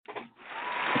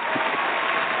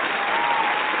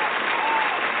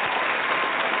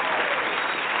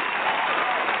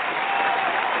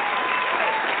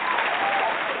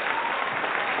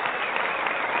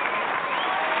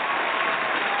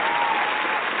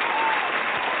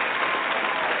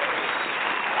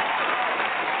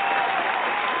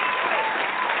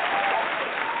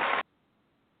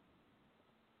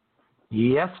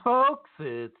Yes, folks,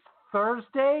 it's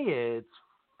Thursday. It's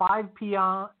 5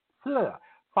 p.m.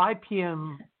 5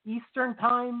 p.m. Eastern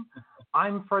Time.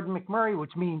 I'm Fred McMurray,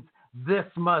 which means this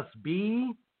must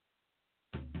be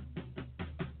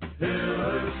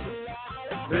Pillars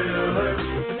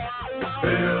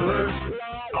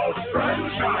of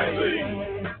franchising.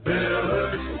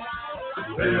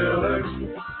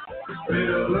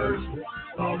 Pillars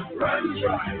of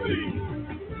franchising.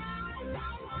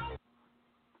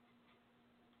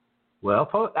 Well,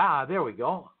 there we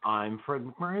go. I'm Fred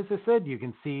McMurray, as I said. You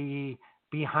can see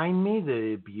behind me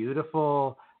the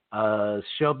beautiful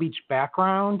Shell Beach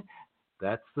background.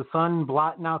 That's the sun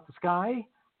blotting out the sky.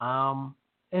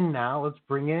 And now let's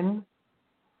bring in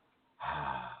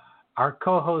our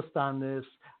co-host on this.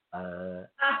 You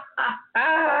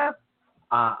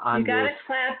gotta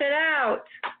clap it out.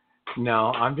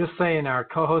 No, I'm just saying our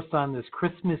co-host on this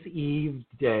Christmas Eve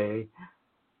day,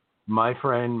 my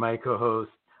friend, my co-host,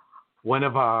 one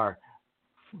of our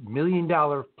 $1 million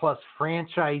plus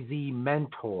franchisee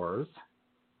mentors,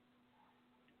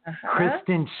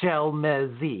 Kristen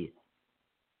Shelmezi.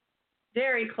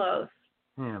 Very close.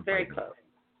 Yeah, very close.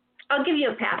 I'll give you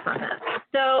a pass on that.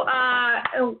 So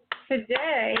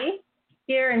today,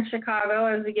 here in Chicago,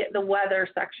 as we get the weather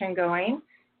section going,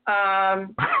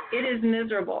 it is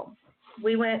miserable.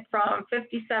 We went from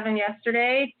 57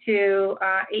 yesterday to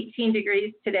 18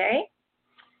 degrees today.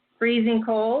 Freezing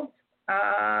cold.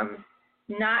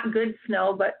 Not good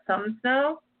snow, but some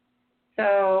snow.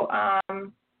 So how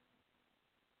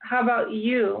about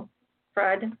you,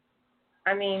 Fred?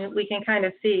 I mean, we can kind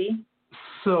of see.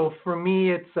 So for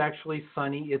me, it's actually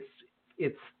sunny.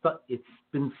 It's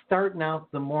been starting out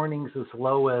the mornings as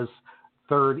low as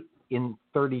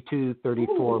 32,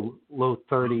 34, Ooh. Low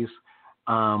 30s.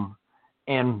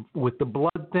 And with the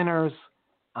blood thinners,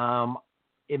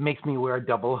 it makes me wear a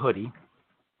double hoodie.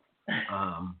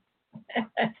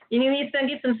 You need me to send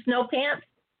you some snow pants?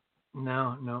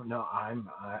 No.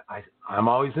 I'm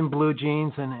always in blue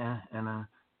jeans and a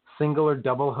single or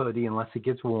double hoodie unless it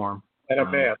gets warm. And a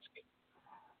mask.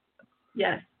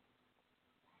 Yes.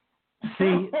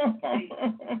 See,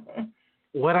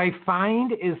 what I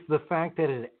find is the fact that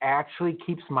it actually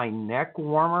keeps my neck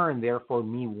warmer and therefore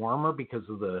me warmer because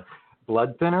of the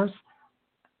blood thinners.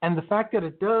 And the fact that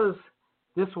it does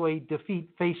this way defeat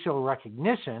facial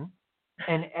recognition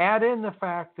and add in the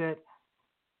fact that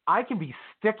I can be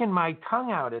sticking my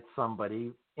tongue out at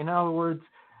somebody, in other words,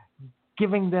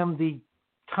 giving them the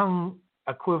tongue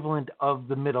equivalent of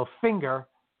the middle finger,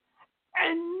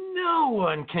 and no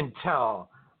one can tell.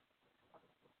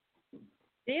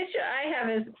 The issue I have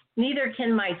is neither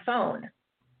can my phone.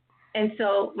 And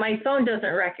so my phone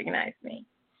doesn't recognize me.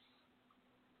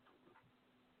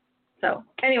 So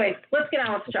anyways, let's get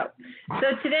on with the show.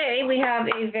 So today we have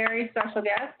a very special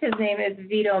guest. His name is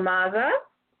Vito Mazza.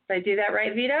 Did I do that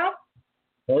right, Vito?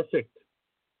 Perfect.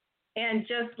 And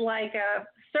just like a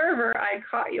server, I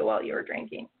caught you while you were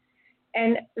drinking.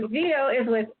 And Vito is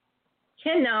with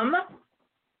Kinnum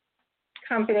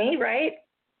Company, right?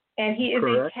 And he is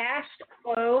Correct. a cash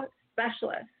flow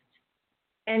specialist.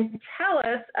 And tell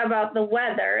us about the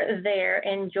weather there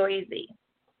in Jersey.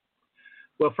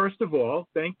 Well, first of all,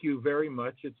 thank you very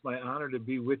much. It's my honor to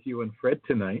be with you and Fred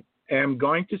tonight. I'm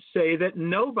going to say that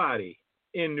nobody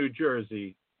in New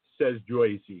Jersey says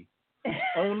Jersey.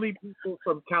 Only people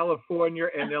from California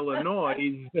and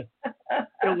Illinois.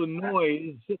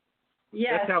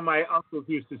 Yes. That's how my uncles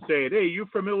used to say it. Hey, you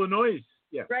from Illinois?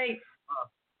 Yeah. Right.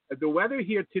 The weather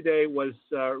here today was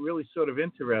really sort of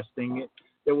interesting.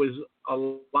 There was a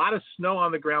lot of snow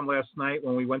on the ground last night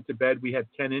when we went to bed. We had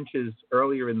 10 inches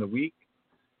earlier in the week.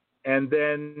 And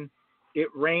then it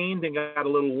rained and got a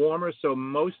little warmer, so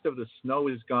most of the snow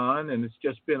is gone, and it's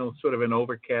just been sort of an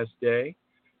overcast day.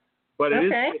 But it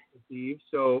is Christmas Eve,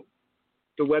 so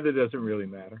the weather doesn't really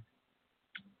matter.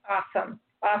 Awesome.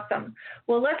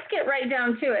 Well, let's get right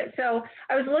down to it. So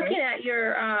I was looking at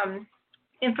your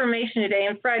information today,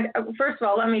 and Fred, first of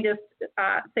all, let me just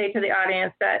say to the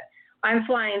audience that I'm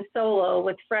flying solo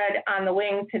with Fred on the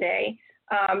wing today.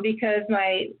 Because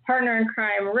my partner in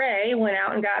crime, Ray, went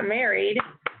out and got married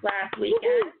last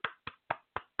weekend.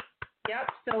 Yep,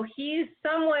 so he's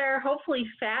somewhere, hopefully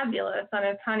fabulous, on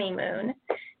his honeymoon.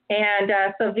 And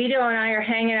so Vito and I are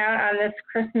hanging out on this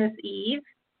Christmas Eve.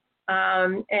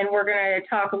 And we're going to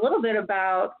talk a little bit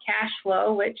about cash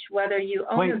flow, which whether you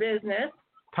own a business.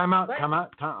 Time out.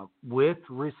 With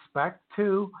respect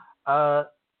to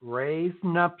Ray's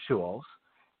nuptials,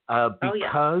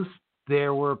 because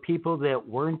there were people that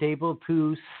weren't able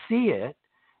to see it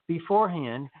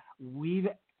beforehand, we've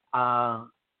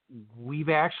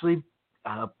actually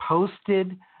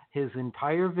posted his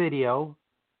entire video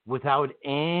without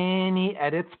any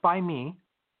edits by me,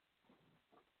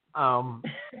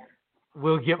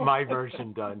 we'll get my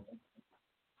version done.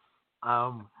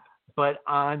 But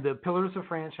on the Pillars of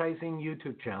Franchising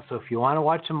YouTube channel. So if you want to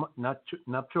watch some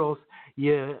nuptials,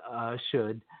 you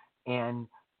should. And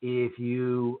if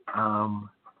you,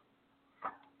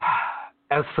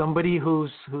 as somebody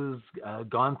who's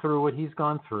gone through what he's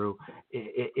gone through,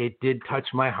 it did touch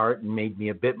my heart and made me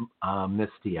a bit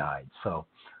misty-eyed. So.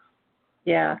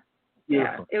 Yeah.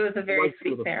 Beautiful. Yeah. It was a very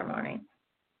sweet Beautiful. ceremony.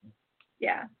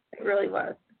 Yeah, it really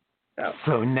was.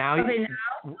 So now, okay,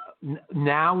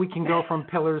 now we can go from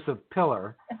pillars of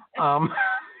pillar.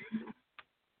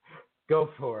 Go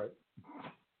for it.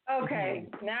 Okay,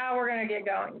 now we're going to get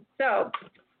going. So,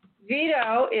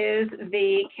 Vito is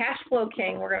the cash flow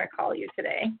king, we're going to call you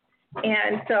today.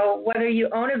 And so, whether you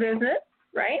own a business,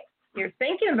 right, you're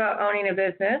thinking about owning a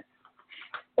business,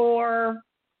 or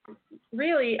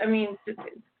really, I mean, it's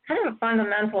kind of a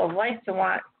fundamental of life to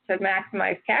want to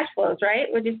maximize cash flows,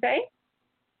 right? Would you say?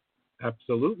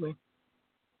 Absolutely.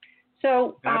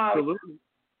 So, Absolutely.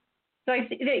 So I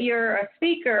see that you're a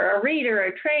speaker, a reader,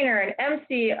 a trainer, an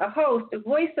MC, a host, a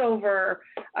voiceover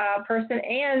person,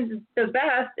 and the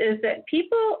best is that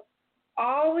people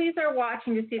always are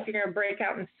watching to see if you're going to break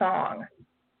out in song.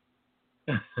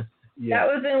 Yeah. That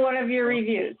was in one of your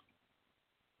reviews.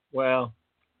 Well,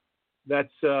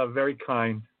 that's very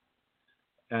kind.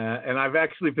 And I've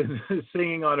actually been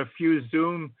singing on a few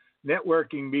Zoom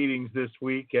networking meetings this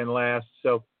week and last,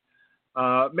 so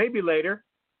maybe later.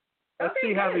 Let's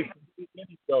see how the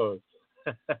beginning goes.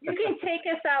 You can take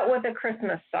us out with a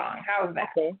Christmas song. How's that?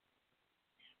 Okay.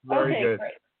 Very good.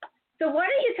 Great. So why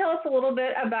don't you tell us a little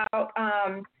bit about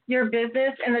your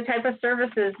business and the type of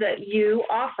services that you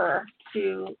offer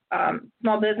to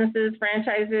small businesses,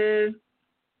 franchises?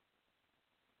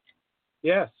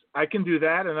 Yes, I can do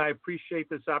that, and I appreciate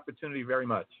this opportunity very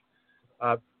much.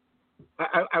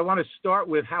 I want to start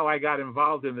with how I got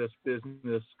involved in this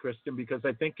business, Kristen, because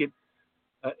I think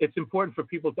it's important for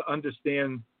people to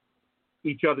understand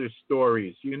each other's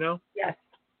stories, you know? Yes.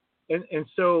 And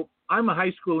so I'm a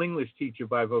high school English teacher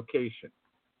by vocation,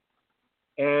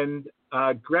 and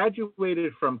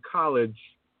graduated from college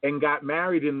and got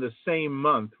married in the same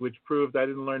month, which proved I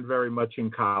didn't learn very much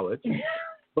in college.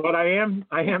 But I am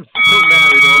still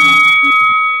married all these years.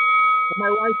 My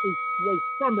wife was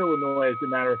from Illinois, as a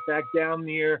matter of fact, down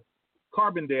near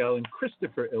Carbondale in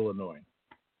Christopher, Illinois.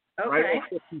 Okay. Right off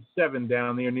 57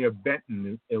 down there near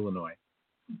Benton, Illinois.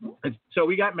 Mm-hmm. And so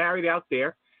we got married out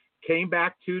there, came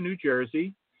back to New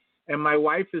Jersey, and my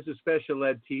wife is a special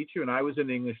ed teacher, and I was an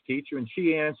English teacher, and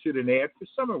she answered an ad for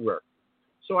summer work.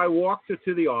 So I walked her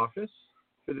to the office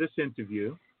for this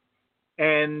interview,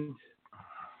 and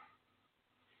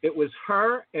it was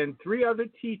her and 3 other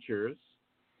teachers,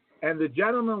 and the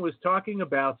gentleman was talking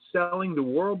about selling the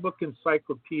World Book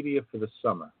Encyclopedia for the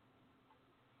summer.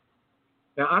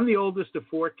 Now, I'm the oldest of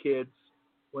 4 kids.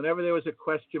 Whenever there was a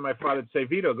question, my father would say,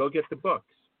 Vito, go get the books.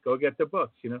 Go get the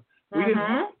books, you know. We didn't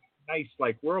have a nice,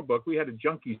 like, World Book. We had a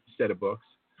junky set of books.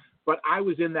 But I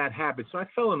was in that habit, so I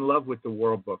fell in love with the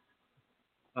World Book.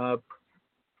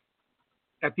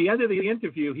 At the end of the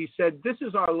interview, he said, this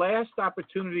is our last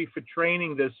opportunity for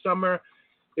training this summer.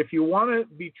 If you want to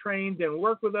be trained and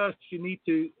work with us, you need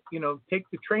to, you know, take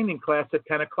the training class at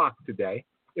 10 o'clock today.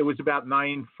 It was about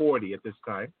 9:40 at this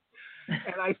time.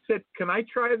 And I said, can I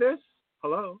try this?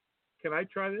 Hello? Can I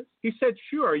try this? He said,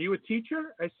 sure. Are you a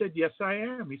teacher? I said, yes, I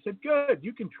am. He said, good.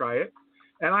 You can try it.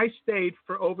 And I stayed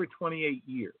for over 28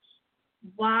 years.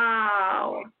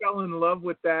 Wow. I fell in love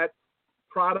with that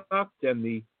product and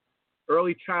the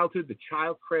early childhood, the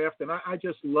childcraft, and I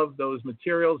just loved those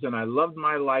materials, and I loved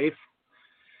my life.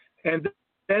 And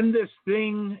then this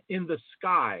thing in the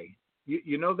sky,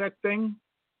 you know that thing,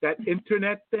 that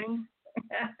internet thing?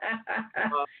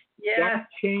 Yes. That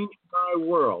changed my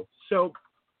world. So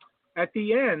at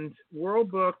the end, World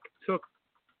Book took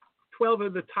 12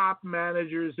 of the top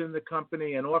managers in the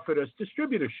company and offered us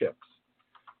distributorships.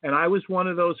 And I was one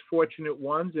of those fortunate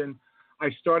ones, and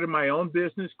I started my own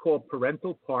business called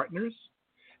Parental Partners,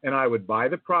 and I would buy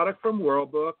the product from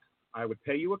World Book. I would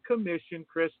pay you a commission,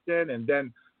 Kristen, and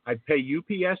then I'd pay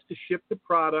UPS to ship the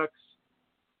products,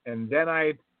 and then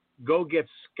I'd go get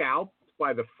scalped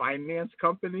by the finance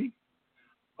company.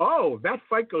 Oh, that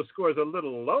FICO score is a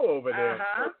little low over there.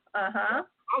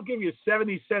 I'll give you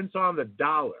 70 cents on the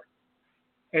dollar.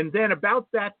 And then about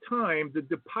that time, the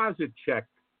deposit check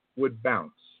would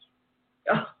bounce.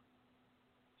 Oh.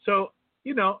 So,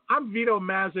 you know, I'm Vito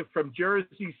Mazza from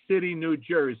Jersey City, New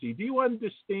Jersey. Do you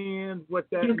understand what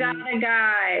that means? You got a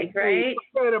guy, right?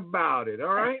 Forget about it,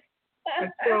 all right?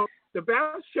 And so the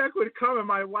bounce check would come, and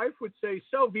my wife would say,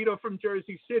 "So, Vito from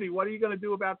Jersey City, what are you going to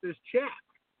do about this check?"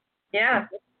 Yeah.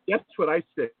 That's what I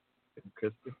said,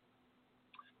 Kristen.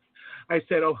 I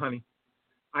said, "Oh, honey,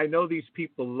 I know these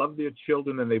people love their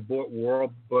children and they bought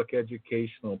World Book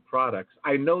educational products.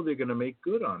 I know they're going to make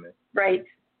good on it." Right.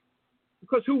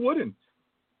 Because who wouldn't?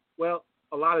 Well,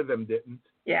 a lot of them didn't.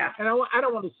 Yeah. And I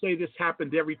don't want to say this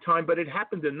happened every time, but it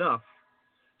happened enough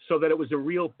so that it was a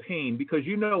real pain. Because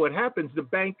you know what happens, the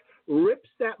bank rips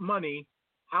that money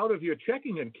out of your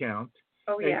checking account,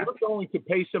 Oh, and yeah. you're going to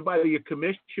pay somebody a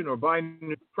commission or buy a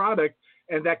new product,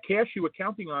 and that cash you were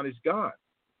counting on is gone.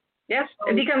 Yes.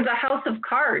 It becomes a house of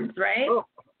cards, right? Oh,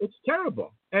 it's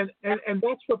terrible. And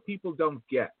that's what people don't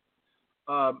get.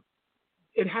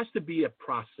 It has to be a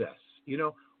process. You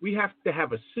know, we have to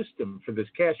have a system for this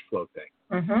cash flow thing.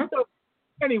 Mm-hmm. So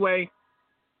anyway,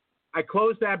 I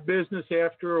closed that business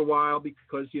after a while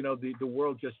because, you know, the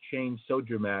world just changed so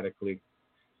dramatically.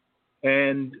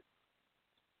 And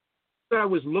I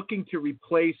was looking to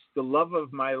replace the love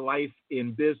of my life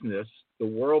in business, the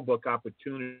World Book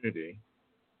opportunity.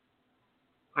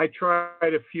 I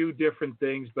tried a few different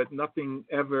things, but nothing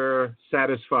ever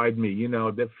satisfied me. You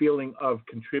know, the feeling of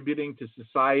contributing to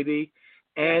society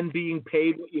and being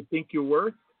paid what you think you're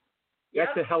worth.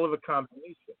 That's a hell of a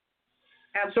combination.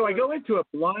 Absolutely. So I go into a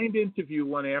blind interview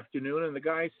one afternoon, and the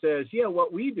guy says, "Yeah,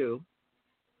 what we do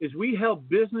is we help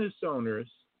business owners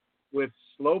with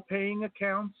slow paying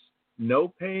accounts, no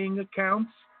paying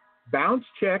accounts, bounce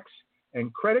checks,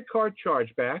 and credit card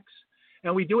chargebacks,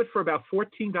 and we do it for about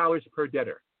 $14 per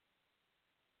debtor."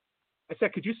 I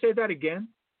said, "Could you say that again?"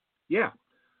 "Yeah.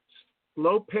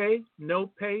 Slow pay, no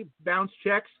pay, bounce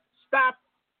checks. Stop.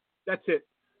 That's it.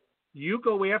 You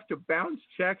go after bounce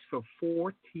checks for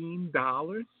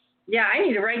 $14? Yeah, I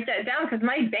need to write that down because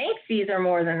my bank fees are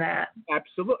more than that.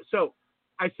 Absolutely. So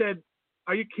I said,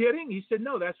 "Are you kidding?" He said,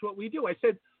 "No, that's what we do." I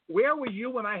said, "Where were you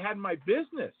when I had my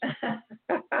business?"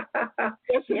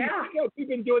 Yes, Yeah. "We've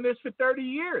been doing this for 30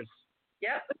 years.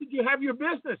 Yep. When did you have your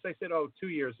business?" I said, "Oh, 2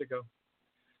 years ago."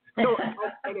 So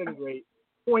at any rate,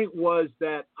 point was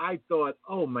that I thought,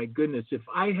 oh my goodness, if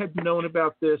I had known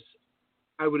about this,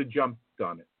 I would have jumped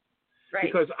on it. Right.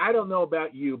 Because I don't know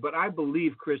about you, but I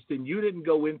believe, Kristen, you didn't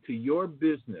go into your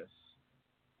business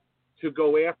to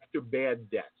go after bad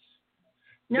debts.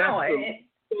 No, That's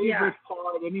the favorite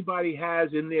part anybody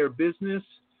has in their business.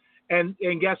 And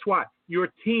guess what? Your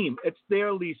team, it's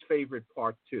their least favorite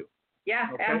part too. Yeah,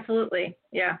 Okay? absolutely.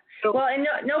 Yeah. So, Well, and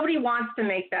nobody wants to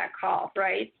make that call,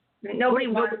 right? Nobody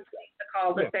wants to make the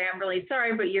call to say, "I'm really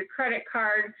sorry, but your credit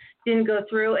card didn't go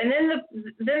through." And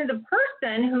then the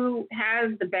person who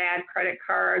has the bad credit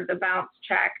card, the bounce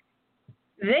check,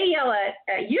 they yell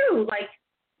at you like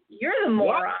you're the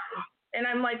moron. And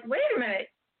I'm like, wait a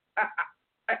minute.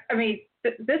 I mean,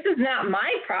 this is not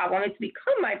my problem. It's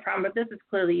become my problem, but this is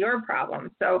clearly your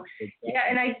problem. So, yeah,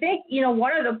 and I think, you know,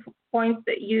 one of the points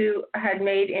that you had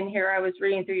made in here, I was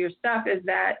reading through your stuff, is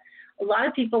that a lot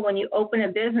of people, when you open a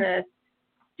business,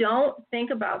 don't think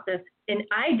about this, and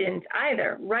I didn't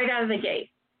either, right out of the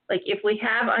gate. Like, if we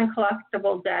have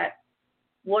uncollectible debt,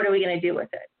 what are we going to do with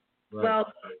it? right.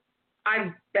 Well,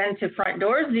 I've been to front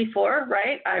doors before,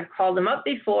 right? I've called them up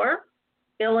before.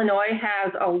 Illinois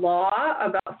has a law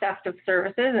about theft of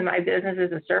services, and my business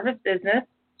is a service business,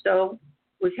 so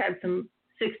we've had some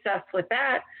success with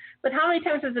that. But how many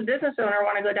times does a business owner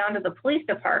want to go down to the police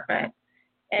department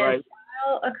and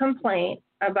file a complaint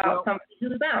about somebody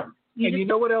who's bounced? You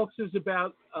know what else is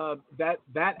about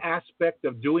that aspect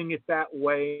of doing it that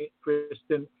way,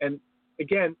 Kristen? And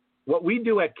again, what we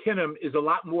do at Kinnem is a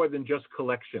lot more than just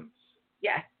collections.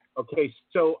 Yes. Okay,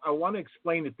 so I want to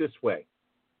explain it this way.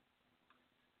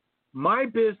 My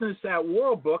business at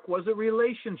World Book was a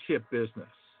relationship business.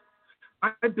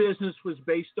 My business was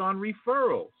based on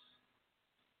referrals.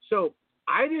 So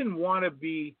I didn't want to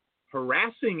be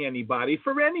harassing anybody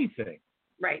for anything.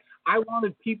 Right. I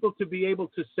wanted people to be able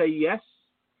to say yes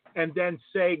and then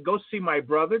say, "Go see my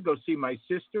brother, go see my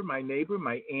sister, my neighbor,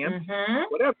 my aunt,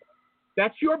 whatever."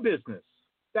 That's your business.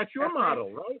 That's your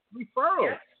model, right? Referrals.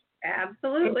 Yes,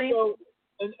 absolutely.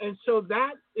 And so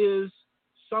that is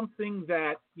something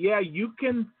that, you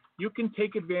can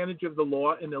take advantage of the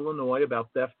law in Illinois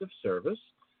about theft of service.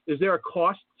 Is there a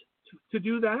cost to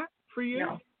do that for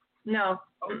you? No.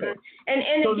 Okay.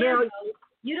 And So again, now,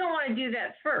 you don't want to do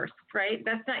that first, right?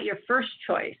 That's not your first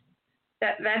choice.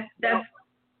 That's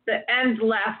the end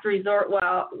last resort.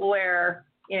 Well, where,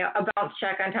 you know, a bounce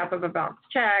check on top of a bounce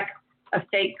check, a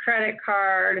fake credit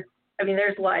card. I mean,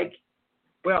 there's like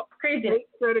crazy. Fake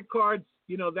credit cards,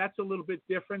 you know, that's a little bit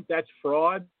different. That's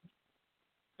fraud.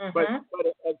 but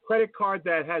a credit card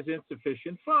that has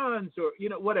insufficient funds or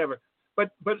whatever.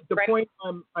 But the point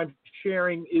I'm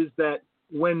sharing is that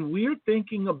when we're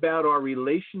thinking about our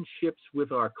relationships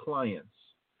with our clients,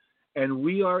 and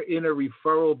we are in a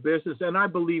referral business, and I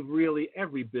believe really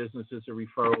every business is a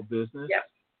referral business,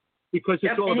 because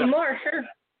it's all about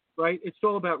right. It's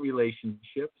all about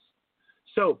relationships.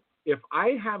 So if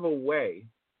I have a way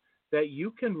that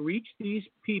you can reach these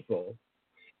people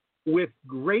with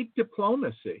great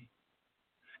diplomacy,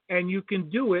 and you can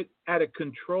do it at a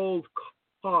controlled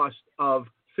cost of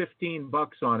 $15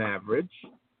 on average,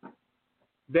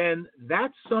 then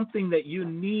that's something that you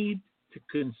need to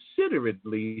consider at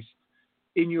least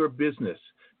in your business,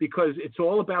 because it's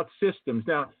all about systems.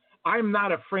 Now, I'm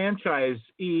not a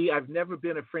franchisee. I've never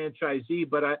been a franchisee,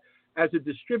 but as a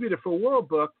distributor for World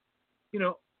Book,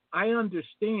 I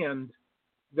understand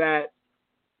that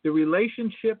the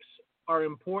relationships are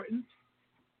important,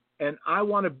 and I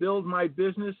want to build my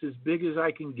business as big as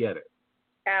I can get it.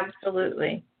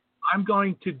 Absolutely. I'm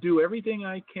going to do everything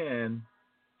I can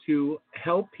to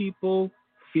help people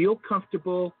feel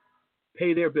comfortable,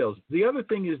 pay their bills. The other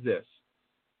thing is this.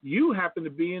 You happen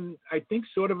to be in, I think,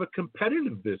 sort of a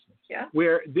competitive business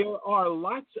where there are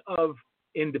lots of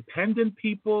independent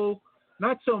people,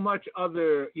 not so much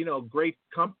other, great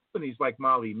companies like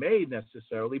Molly Maid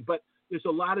necessarily, but there's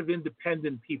a lot of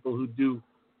independent people who do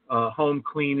home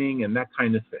cleaning and that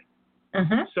kind of thing.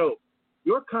 So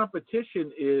your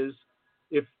competition is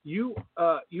if you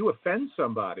offend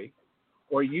somebody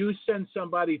or you send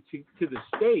somebody to the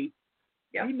state,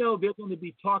 they're going to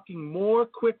be talking more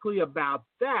quickly about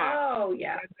that than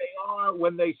they are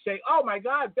when they say, "Oh my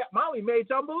God, that Molly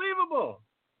Maid's unbelievable."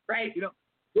 Right.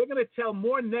 They're going to tell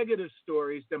more negative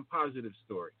stories than positive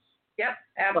stories. Yep,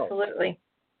 absolutely.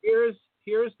 So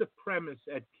here's the premise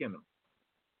at Kinnem.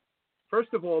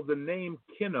 First of all, the name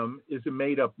Kinnem is a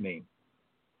made-up name.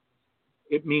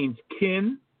 It means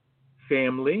kin,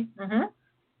 family,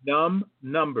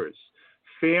 numbers.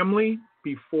 Family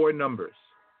before numbers.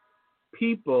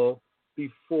 People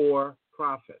before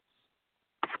profits.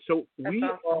 So we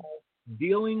are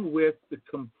dealing with the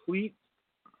complete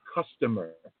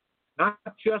customer, not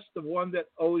just the one that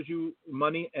owes you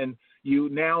money and you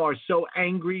now are so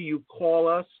angry you call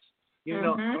us. I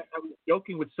was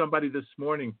joking with somebody this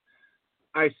morning.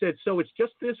 I said, so it's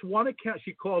just this one account.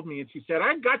 She called me and she said,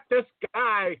 I got this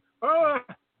guy.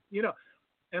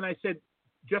 And I said,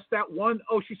 just that one?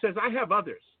 Oh, she says, I have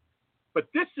others, but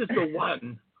this is the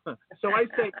one. So I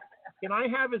say, can I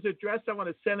have his address? I want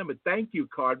to send him a thank you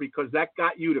card because that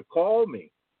got you to call me.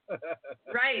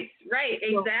 Right,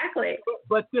 exactly.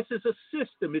 But this is a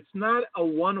system. It's not a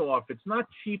one-off. It's not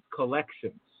cheap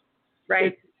collections. Right.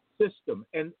 It's a system.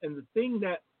 And the thing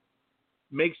that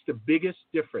makes the biggest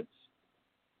difference,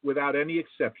 without any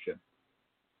exception,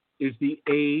 is the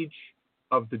age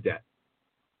of the debt.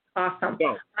 Awesome.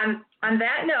 So, on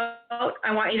that note,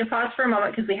 I want you to pause for a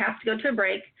moment because we have to go to a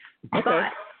break. Okay.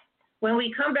 But when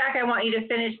we come back, I want you to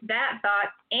finish that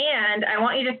thought, and I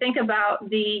want you to think about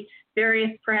the various,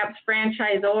 perhaps,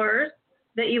 franchisors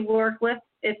that you work with,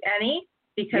 if any,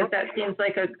 because that seems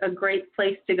like a great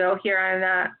place to go here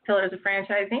on Pillars of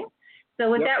Franchising. So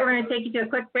with that, we're going to take you to a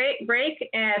quick break.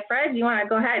 And Fred, you want to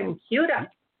go ahead and cue it up?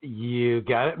 You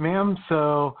got it, ma'am.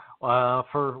 So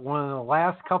for one of the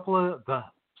last the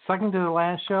second to the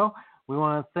last show, we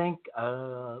want to thank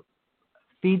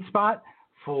FeedSpot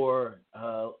for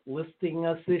listing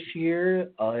us this year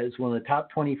as one of the top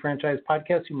 20 franchise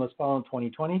podcasts you must follow in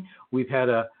 2020. We've had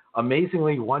an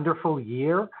amazingly wonderful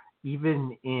year,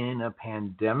 even in a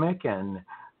pandemic, and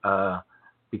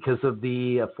because of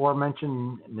the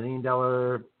aforementioned $1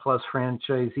 million plus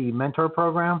franchisee mentor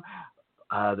program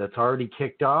that's already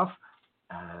kicked off.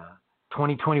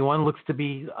 2021 looks to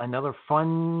be another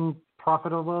fun,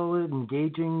 profitable,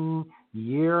 engaging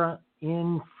year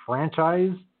in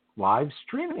franchise live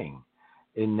streaming.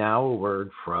 And now a word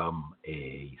from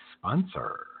a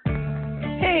sponsor.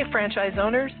 Hey, franchise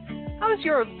owners. How's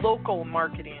your local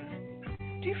marketing?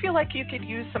 Do you feel like you could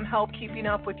use some help keeping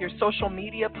up with your social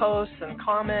media posts and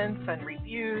comments and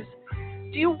reviews?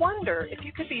 Do you wonder if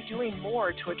you could be doing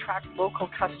more to attract local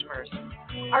customers?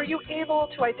 Are you able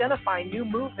to identify new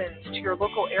move-ins to your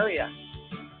local area?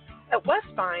 At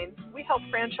Westbine, we help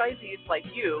franchisees like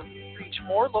you reach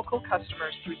more local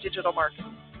customers through digital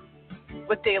marketing.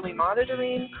 With daily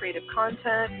monitoring, creative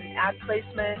content, and ad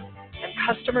placement, and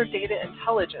customer data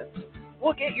intelligence,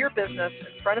 we'll get your business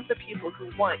in front of the people who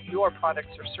want your products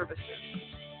or services.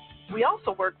 We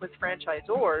also work with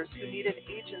franchisors who need an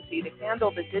agency to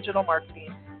handle the digital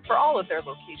marketing for all of their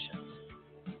locations.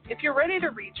 If you're ready to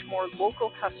reach more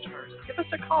local customers, give us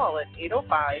a call at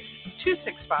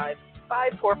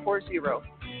 805-265-5440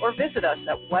 or visit us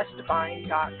at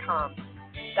westvine.com.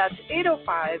 That's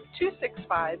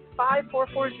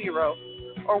 805-265-5440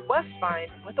 or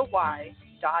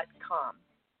westvine.com.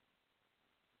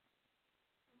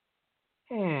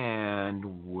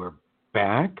 And we're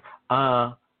back.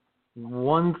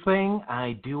 One thing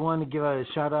I do want to give a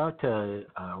shout out to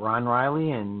Ron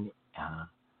Riley and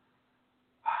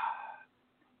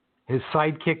his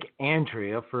sidekick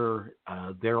Andrea for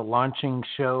their launching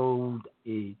show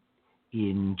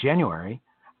in January,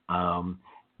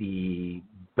 the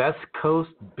Best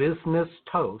Coast Business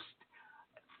Toast,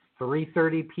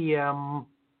 3:30 p.m.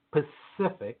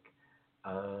 Pacific.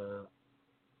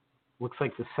 Looks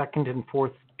like the second and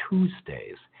fourth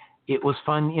Tuesdays. It was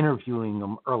fun interviewing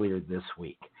them earlier this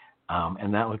week,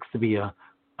 and that looks to be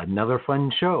another fun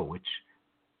show, which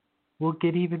will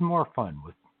get even more fun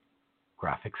with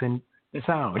graphics and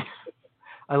sound.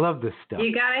 I love this stuff.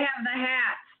 You gotta have the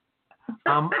hat.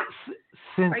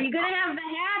 Since Are you gonna have the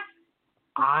hat?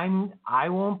 I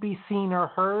won't be seen or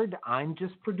heard. I'm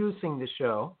just producing the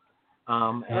show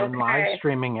and live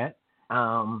streaming it.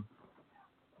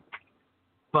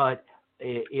 But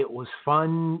it was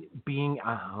fun being.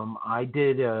 I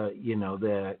did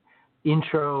the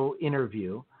intro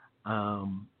interview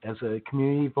as a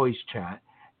community voice chat,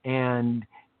 and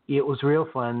it was real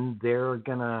fun. They're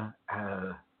gonna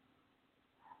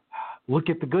look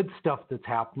at the good stuff that's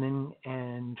happening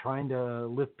and trying to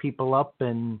lift people up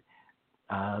and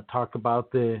talk about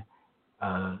the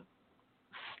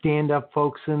stand-up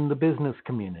folks in the business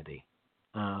community.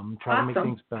 Try to make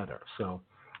things better. So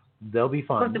they'll be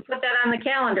fun. Supposed to put that on the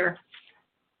calendar.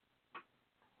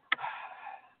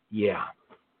 Yeah.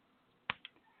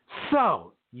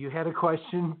 So you had a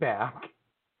question back.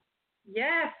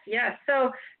 Yes.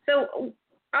 So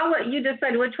I'll let you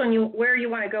decide where you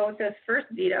want to go with this first,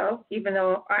 Vito, even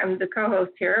though I'm the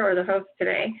co-host here or the host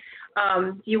today.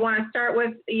 Do you want to start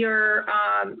with your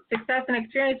success and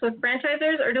experience with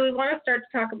franchisors, or do we want to start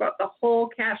to talk about the whole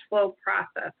cash flow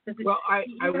process? Well,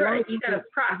 you got a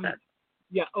process.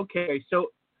 Yeah, okay.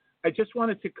 So I just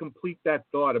wanted to complete that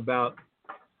thought about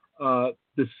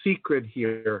the secret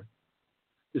here.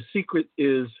 The secret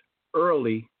is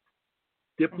early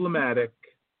diplomatic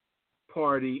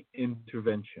party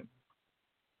intervention.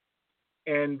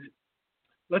 And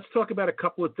let's talk about a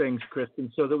couple of things,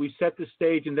 Kristen, so that we set the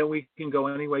stage and then we can go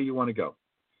any way you want to go.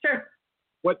 Sure.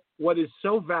 What is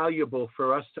so valuable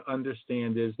for us to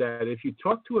understand is that if you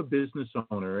talk to a business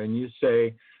owner and you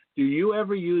say, do you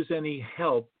ever use any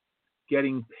help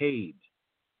getting paid?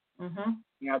 Mm-hmm.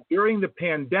 Now, during the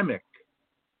pandemic,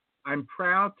 I'm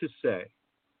proud to say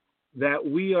that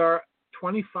we are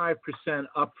 25%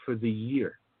 up for the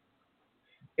year.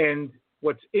 And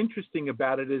what's interesting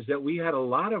about it is that we had a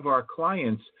lot of our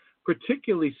clients,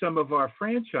 particularly some of our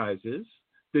franchises,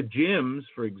 the gyms,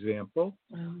 for example,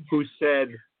 who said,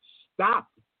 stop,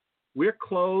 we're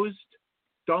closed,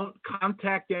 don't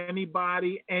contact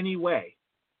anybody anyway.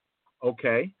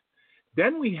 Okay.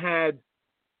 Then we had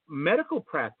medical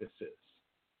practices,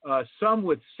 some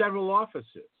with several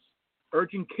offices,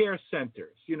 urgent care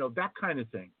centers, that kind of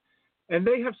thing. And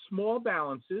they have small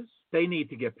balances. They need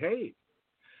to get paid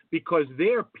because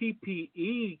their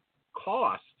PPE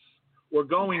costs were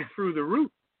going through the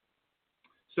roof.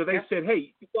 So they said,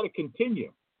 hey, you got to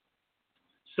continue.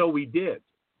 So we did.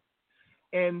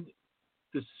 And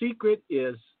the secret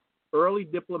is early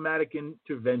diplomatic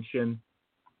intervention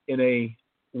in a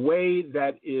way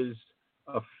that is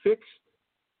a fixed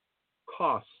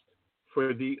cost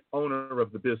for the owner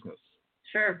of the business.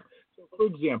 Sure. So for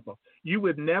example, you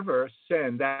would never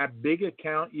send that big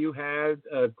account you had,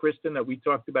 Kristen, that we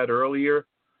talked about earlier.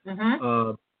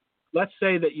 Mm-hmm. Let's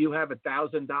say that you have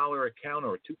 $1,000 account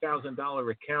or a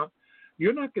 $2,000 account.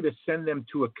 You're not going to send them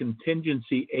to a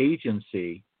contingency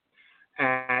agency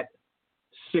at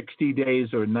 60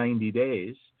 days or 90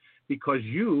 days because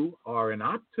you are an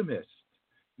optimist.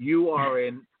 You are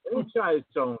an franchise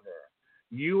owner.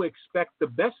 You expect the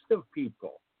best of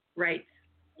people. Right.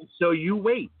 So you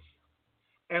wait.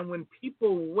 And when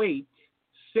people wait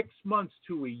 6 months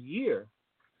to a year,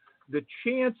 the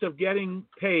chance of getting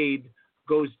paid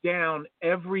goes down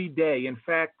every day. In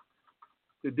fact,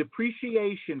 the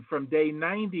depreciation from day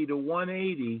 90 to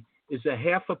 180 is a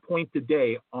half a point a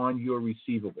day on your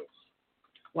receivables.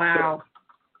 Wow.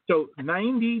 So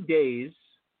 90 days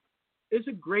is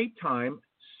a great time.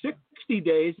 60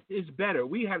 days is better.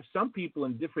 We have some people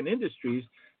in different industries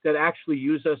that actually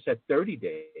use us at 30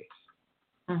 days.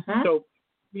 Mm-hmm. So,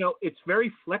 it's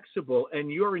very flexible and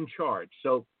you're in charge.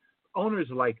 So owners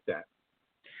like that.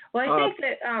 Well, I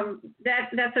think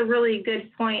that's a really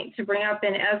good point to bring up.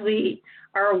 And as we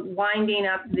are winding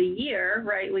up the year,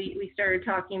 right, we started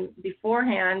talking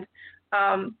beforehand.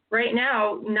 Right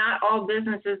now, not all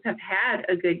businesses have had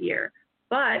a good year.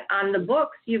 But on the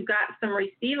books, you've got some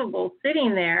receivables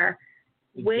sitting there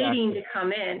waiting to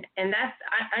come in. And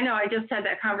I know I just had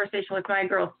that conversation with my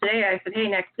girls today. I said, hey,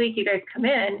 next week you guys come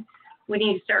in. We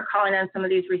need to start calling on some of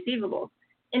these receivables.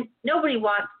 And nobody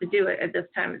wants to do it at this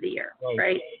time of the year,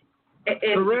 right?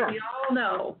 Correct. We all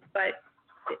know, but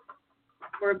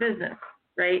we're a business,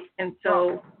 right? And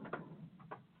so.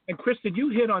 And Kristen, you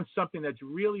hit on something that's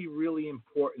really, really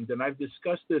important. And I've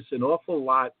discussed this an awful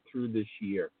lot through this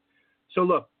year. So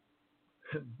look,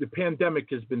 the pandemic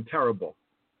has been terrible.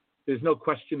 There's no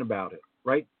question about it,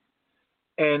 right?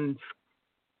 And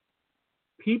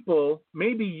people,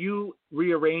 maybe you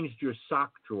rearranged your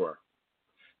sock drawer.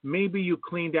 Maybe you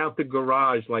cleaned out the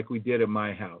garage like we did in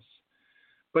my house.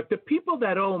 But the people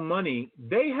that owe money,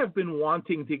 they have been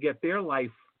wanting to get their life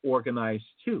organized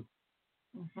too.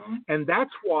 Mm-hmm. And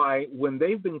that's why when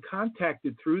they've been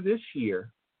contacted through this year,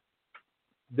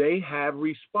 they have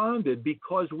responded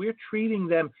because we're treating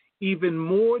them even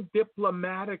more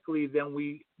diplomatically than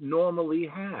we normally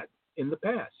had in the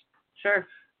past. Sure.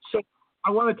 So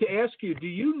I wanted to ask you, do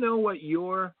you know what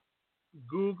your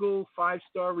Google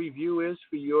 5-star review is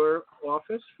for your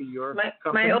office, for your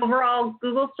company? My overall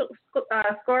Google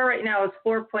score right now is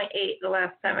 4.8 the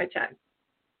last time I checked.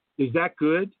 Is that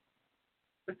good?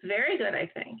 It's very good,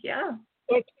 I think, yeah.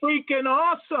 It's freaking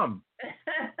awesome.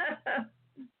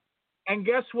 And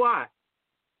guess what?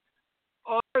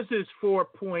 Ours is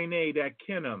 4.8 at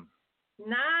Kinnem.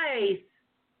 Nice.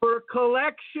 For a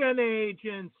collection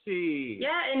agency.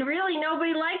 Yeah, and really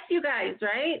nobody likes you guys,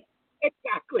 right?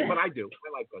 Exactly, but I do.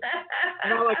 I like those.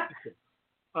 And I like this.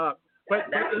 But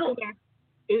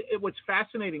what's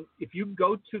fascinating, if you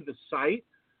go to the site,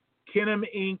 Kinnem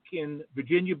Inc. in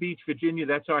Virginia Beach, Virginia,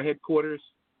 that's our headquarters,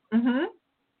 mm-hmm.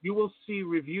 You will see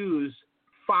reviews,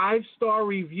 5-star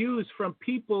reviews from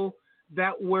people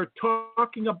that were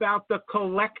talking about the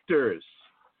collectors.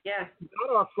 Yes.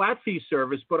 Not our flat fee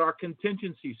service, but our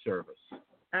contingency service.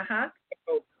 Uh-huh.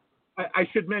 So I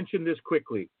should mention this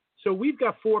quickly. So we've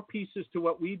got 4 pieces to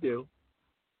what we do.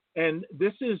 And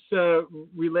this is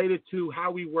related to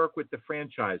how we work with the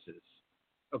franchises.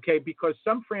 Okay, because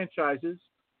some franchises,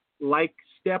 like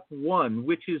step 1,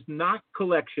 which is not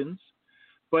collections,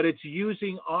 but it's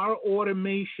using our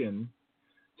automation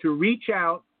to reach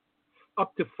out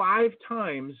up to 5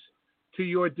 times to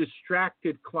your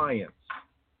distracted clients,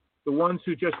 the ones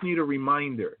who just need a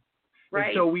reminder. Right.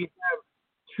 And so we have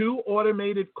 2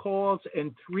 automated calls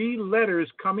and 3 letters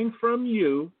coming from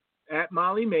you at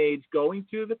Molly Maids going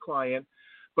to the client,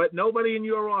 but nobody in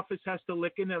your office has to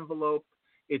lick an envelope.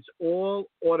 It's all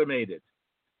automated.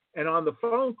 And on the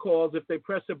phone calls, if they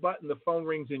press a button, the phone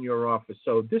rings in your office.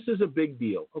 So this is a big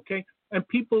deal, okay? And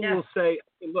people will say,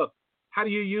 look, how do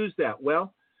you use that?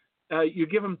 Well, you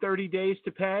give them 30 days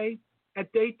to pay.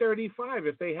 At day 35,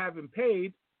 if they haven't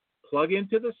paid, plug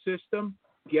into the system,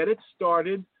 get it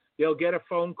started. They'll get a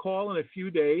phone call in a few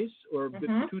days or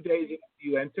 2 days after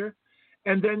you enter,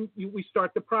 and then we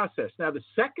start the process. Now, the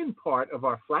second part of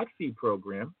our flat fee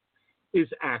program is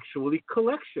actually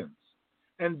collections.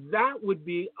 And that would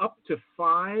be up to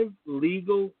 5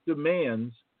 legal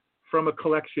demands from a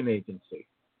collection agency,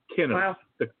 Kinnem,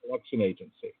 the collection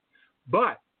agency.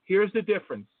 But here's the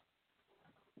difference.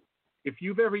 If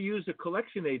you've ever used a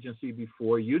collection agency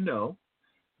before, you know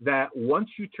that once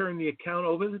you turn the account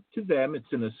over to them, it's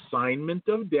an assignment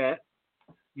of debt.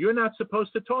 You're not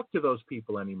supposed to talk to those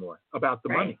people anymore about the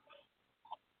money.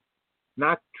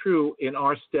 Not true in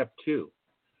our step 2.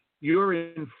 You're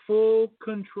in full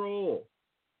control.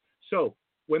 So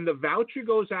when the voucher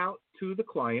goes out to the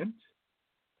client,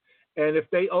 and if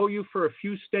they owe you for a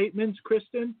few statements,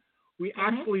 Kristen, we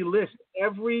actually list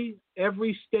every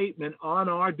statement on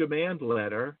our demand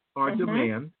letter, our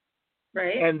demand.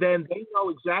 Right. And then they know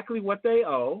exactly what they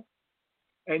owe.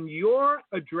 And your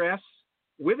address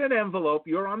with an envelope,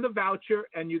 you're on the voucher,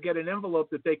 and you get an envelope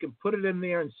that they can put it in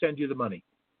there and send you the money.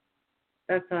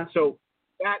 That's awesome. So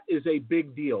that is a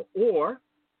big deal. Or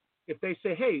if they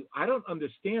say, hey, I don't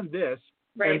understand this,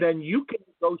 and then you can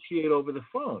negotiate over the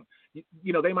phone.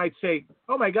 You know, they might say,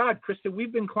 oh, my God, Kristen,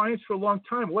 we've been clients for a long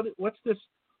time. What's this?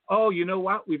 Oh, you know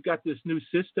what? We've got this new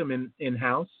system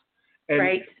in-house.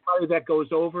 And that goes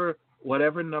over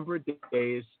whatever number of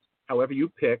days, however you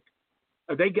pick,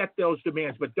 they get those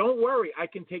demands. But don't worry, I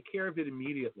can take care of it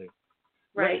immediately.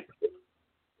 Right.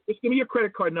 Just give me your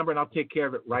credit card number, and I'll take care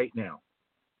of it right now.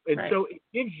 And so it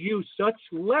gives you such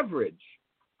leverage.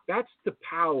 That's the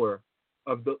power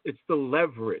it's the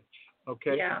leverage.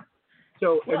 Okay. Yeah.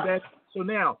 So Well- so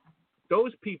now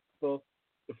those people,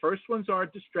 the first ones are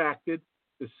distracted.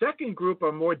 The second group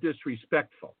are more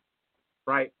disrespectful,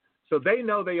 right? So they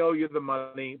know they owe you the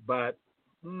money, but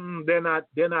they're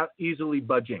not easily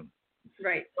budging.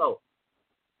 Right. So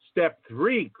step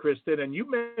 3, Kristen, and you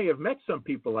may have met some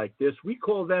people like this. We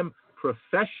call them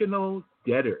professional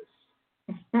debtors.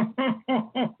 They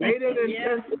didn't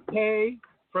intend to pay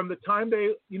from the time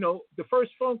they, the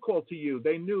first phone call to you.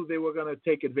 They knew they were going to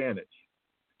take advantage.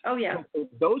 Oh, yeah. So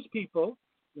those people,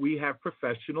 we have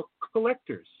professional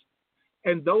collectors.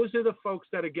 And those are the folks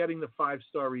that are getting the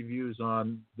 5-star reviews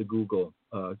on the Google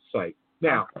site.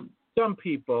 Now, some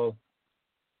people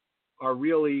are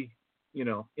really,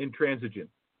 intransigent.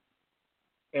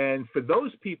 And for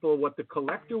those people, what the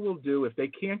collector will do, if they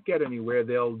can't get anywhere,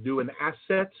 they'll do an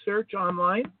asset search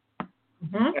online.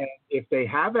 Mm-hmm. And if they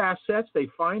have assets, they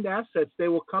find assets, they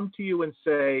will come to you and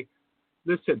say,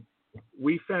 listen,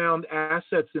 we found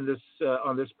assets in this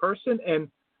on this person, and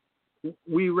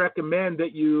we recommend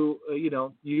that you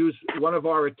use one of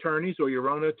our attorneys or your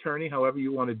own attorney, however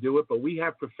you want to do it. But we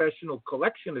have professional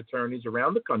collection attorneys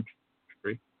around the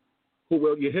country who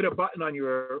will, you hit a button on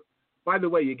your, by the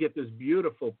way, you get this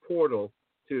beautiful portal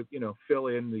to, fill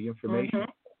in the information.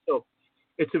 Mm-hmm. So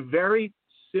it's a very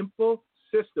simple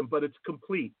system, but it's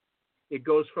complete. It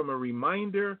goes from a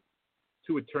reminder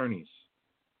to attorneys.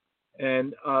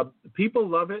 And people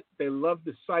love it. They love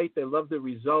the site. They love the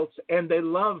results. And they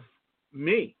love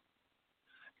me.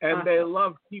 And they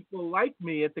love people like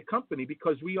me at the company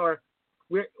because we're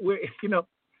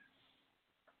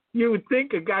you would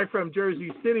think a guy from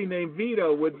Jersey City named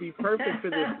Vito would be perfect for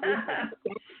this business.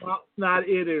 That's not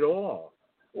it at all.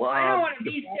 Well, I don't want to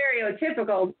be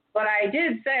stereotypical, but I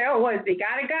did say, he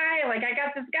got a guy? Like, I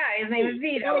got this guy. His name is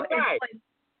Vito.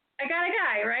 I got a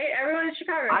guy, right? Everyone in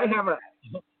Chicago.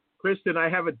 Kristen, I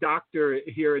have a doctor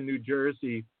here in New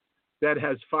Jersey that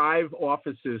has 5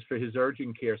 offices for his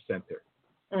urgent care center.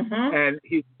 Mm-hmm. And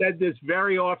he said this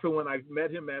very often when I've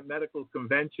met him at medical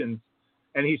conventions,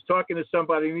 and he's talking to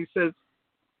somebody, and he says,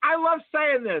 I love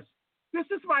saying this. This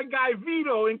is my guy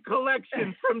Vito in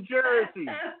collection from Jersey.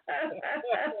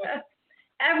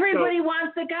 Everybody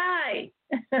wants a guy.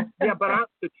 Yeah, but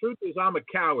the truth is I'm a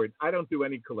coward. I don't do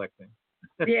any collecting.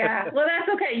 Yeah, well, that's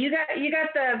okay. You got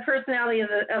the personality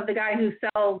of the guy who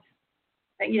sells,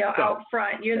 out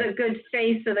front. You're the good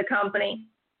face of the company.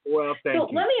 Well, thank you.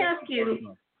 So let me ask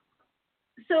you.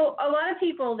 So a lot of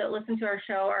people that listen to our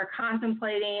show are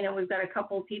contemplating, and we've got a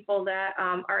couple of people that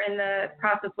are in the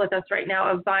process with us right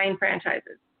now of buying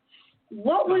franchises.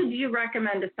 What would you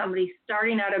recommend to somebody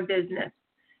starting out a business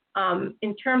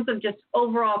in terms of just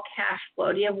overall cash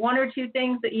flow? Do you have 1 or 2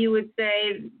 things that you would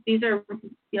say these are,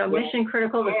 mission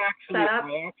critical to set up?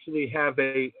 I actually have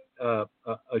a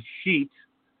sheet,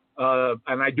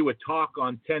 and I do a talk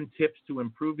on 10 tips to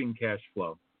improving cash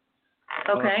flow.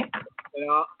 Okay. And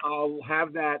I'll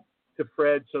have that to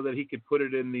Fred so that he could put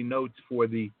it in the notes for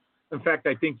in fact,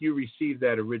 I think you received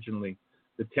that originally,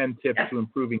 the 10 tips to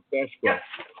improving cash flow. Yep.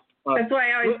 That's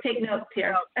why I always take notes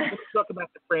here. Let's talk about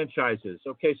the franchises.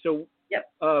 Okay, so yep.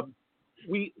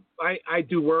 I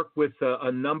do work with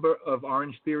a number of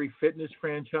Orange Theory Fitness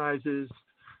franchises.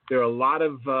 There are a lot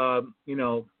of,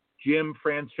 gym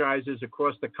franchises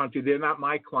across the country. They're not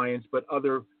my clients, but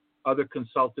other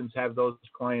consultants have those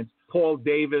clients. Paul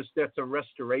Davis, that's a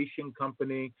restoration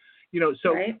company.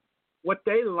 So right. What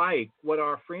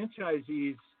our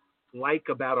franchisees like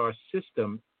about our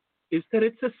system is that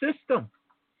it's a system.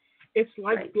 It's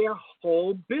like right. their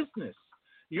whole business.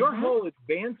 Your whole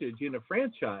advantage in a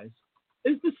franchise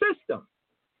is the system.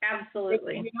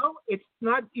 Absolutely. It's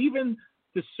not even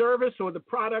the service or the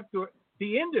product or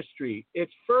the industry.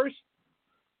 It's first,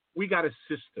 we got a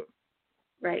system.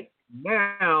 Right.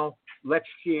 Now, let's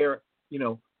share,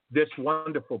 this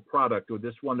wonderful product or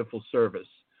this wonderful service.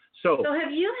 So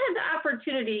have you had the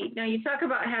opportunity, now you talk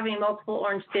about having multiple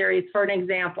Orange Theories for an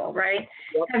example, right?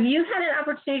 Yep. Have you had an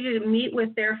opportunity to meet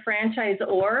with their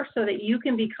franchisor so that you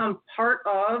can become part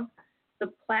of the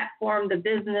platform, the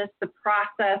business, the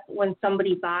process when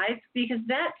somebody buys? Because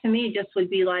that to me just would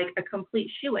be like a complete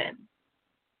shoe-in.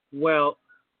 Well,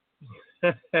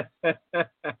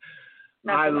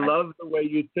 I love the way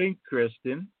you think,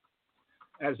 Kristen.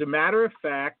 As a matter of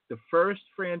fact, the first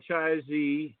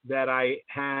franchisee that I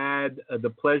had the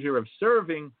pleasure of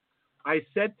serving, I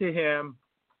said to him,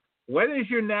 when is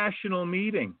your national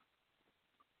meeting?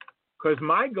 Because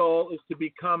my goal is to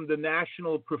become the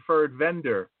national preferred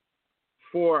vendor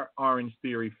for Orange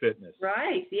Theory Fitness.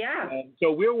 Right, yeah. And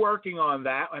so we're working on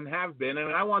that and have been.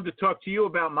 And I wanted to talk to you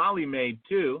about Molly Maid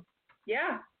too.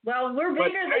 Yeah. Well, we're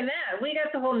bigger than that. We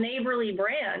got the whole Neighborly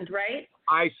brand, right?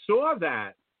 I saw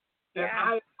that, and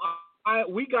Yeah.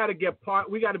 we got to get part.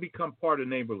 We got to become part of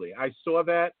Neighborly. I saw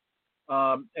that,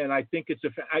 and I think it's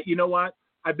you know what?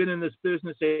 I've been in this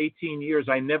business 18 years.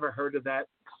 I never heard of that.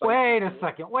 Wait a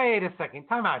second.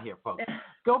 Time out here, folks.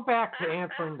 Go back to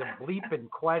answering the bleeping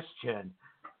question.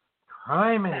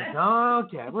 Crime and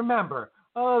okay. Remember,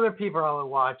 other people are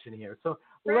watching here, so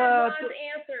Fred wants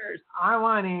answers. I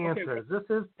want answers. This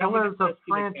is Pillars of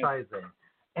Franchising,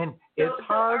 and it's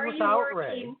hard without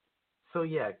Ray. So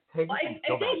yeah, I think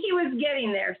he was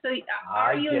getting there. So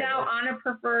are you now on a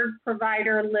preferred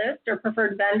provider list or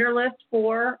preferred vendor list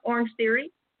for Orange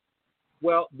Theory?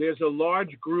 Well, there's a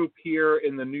large group here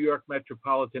in the New York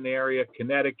metropolitan area,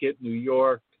 Connecticut, New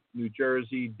York, New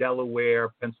Jersey, Delaware,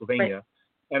 Pennsylvania, right.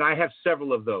 And I have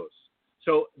several of those.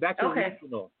 So that's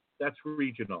regional. That's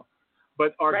regional.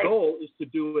 But our goal is to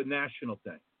do a national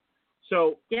thing.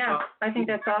 So yeah, I think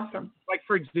that's awesome. Like,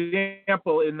 for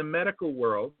example, in the medical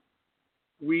world,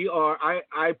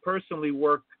 I personally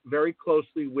work very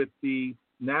closely with the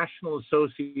National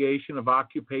Association of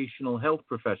Occupational Health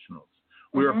Professionals.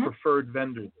 We're a preferred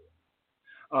vendor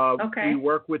there. We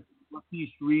work with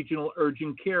Northeast Regional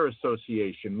Urgent Care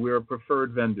Association. We're a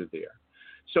preferred vendor there.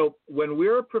 So when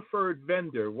we're a preferred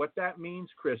vendor, what that means,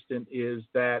 Kristen, is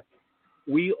that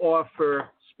we offer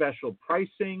special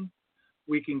pricing.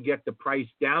 We can get the price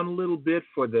down a little bit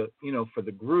for the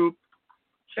group,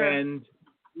 sure. And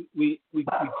we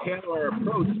tailor our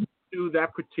approach to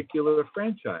that particular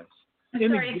franchise.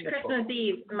 Sorry, it's Christmas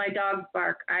Eve. My dogs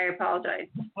bark. I apologize.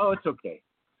 Oh, it's okay.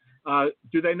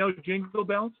 Do they know Jingle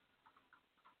Bells?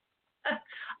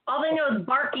 All they know is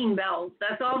barking bells.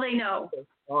 That's all they know.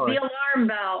 All right. The alarm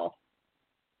bell.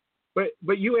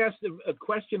 But you asked a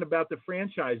question about the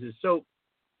franchises. So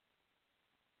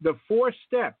the 4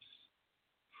 steps.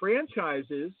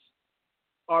 Franchises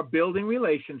are building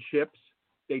relationships.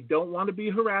 They don't want to be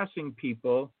harassing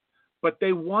people, but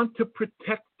they want to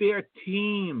protect their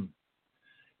team.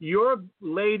 Your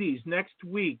ladies next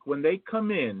week, when they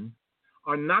come in,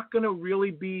 are not going to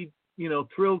really be,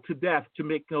 thrilled to death to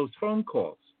make those phone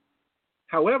calls.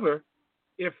 However,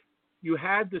 if you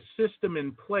had the system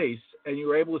in place and you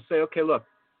were able to say, okay, look,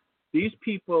 these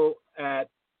people at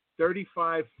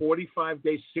 35, 45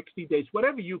 days, 60 days,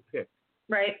 whatever you pick.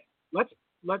 Right. Let's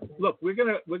look, we're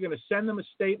gonna send them a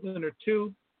statement or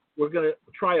two. We're gonna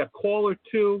try a call or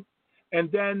two,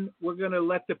 and then we're gonna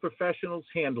let the professionals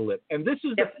handle it. And this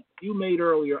is the point you made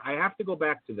earlier. I have to go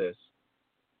back to this.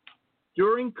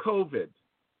 During COVID,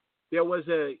 there was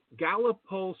a Gallup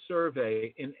poll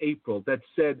survey in April that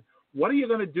said, what are you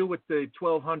going to do with the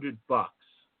 $1,200?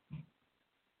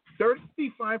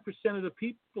 35% of the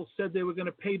people said they were going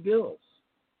to pay bills.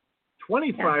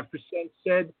 25%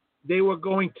 said they were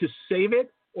going to save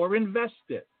it or invest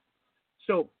it.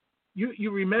 So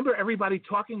you remember everybody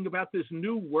talking about this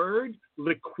new word,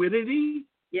 liquidity?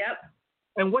 Yep.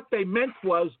 And what they meant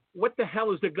was, what the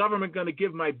hell is the government going to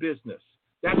give my business?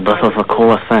 This is the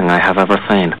coolest thing I have ever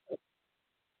seen.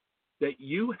 That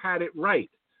you had it right.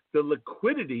 The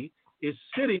liquidity is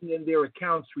sitting in their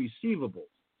accounts receivable.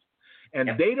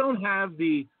 And they don't have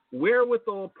the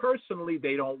wherewithal personally.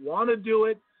 They don't want to do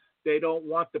it. They don't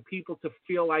want the people to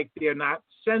feel like they're not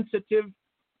sensitive.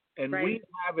 And we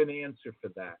have an answer for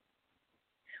that.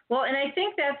 Well, and I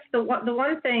think that's the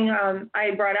one thing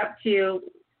I brought up to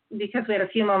you, because we had a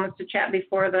few moments to chat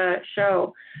before the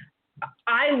show.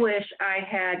 I wish I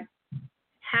had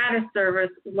a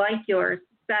service like yours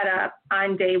set up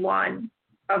on day one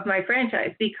of my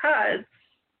franchise, because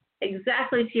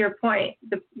exactly to your point,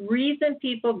 the reason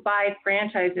people buy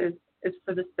franchises is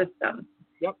for the system.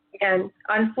 Yep. And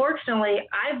unfortunately,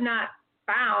 I've not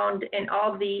found in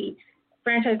all the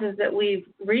franchises that we've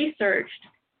researched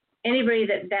anybody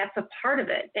that's a part of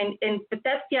it. But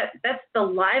that's the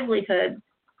livelihood,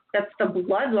 that's the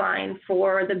bloodline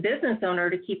for the business owner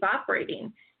to keep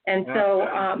operating. And so,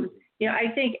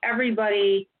 I think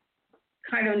everybody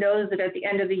kind of knows that at the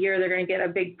end of the year, they're going to get a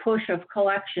big push of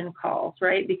collection calls,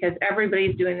 right? Because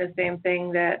everybody's doing the same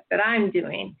thing that I'm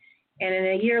doing. And in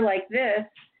a year like this,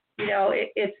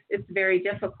 it's very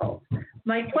difficult.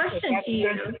 My question to you,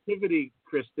 sensitivity,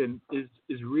 Kristen, is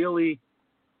really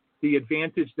the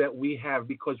advantage that we have,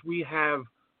 because we have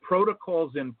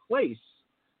protocols in place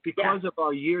because of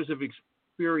our years of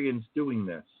experience doing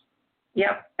this.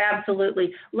 Yep,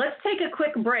 absolutely. Let's take a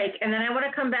quick break, and then I want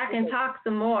to come back and talk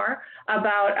some more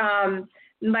about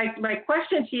my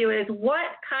question to you is, what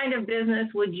kind of business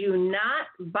would you not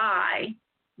buy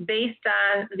based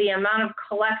on the amount of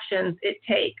collections it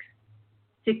takes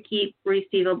to keep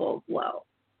receivables low?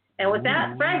 And with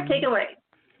that, Fred, take it away.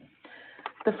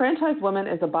 The Franchise Woman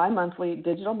is a bi-monthly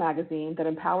digital magazine that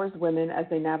empowers women as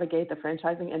they navigate the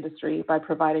franchising industry by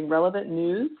providing relevant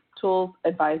news, tools,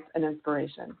 advice, and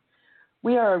inspiration.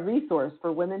 We are a resource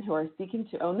for women who are seeking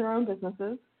to own their own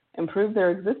businesses, improve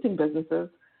their existing businesses,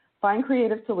 find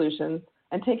creative solutions,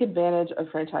 and take advantage of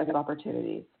franchising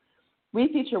opportunities.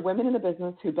 We feature women in the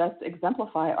business who best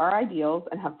exemplify our ideals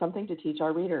and have something to teach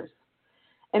our readers.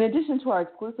 In addition to our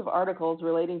exclusive articles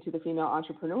relating to the female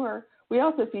entrepreneur, we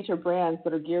also feature brands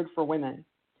that are geared for women.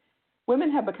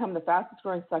 Women have become the fastest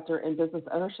growing sector in business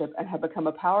ownership and have become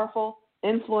a powerful,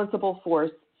 influenceable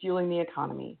force fueling the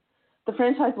economy. The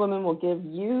Franchise Woman will give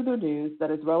you the news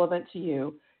that is relevant to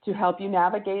you to help you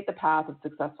navigate the path of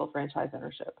successful franchise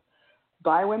ownership.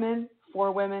 By women,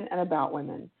 for women, and about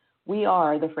women. We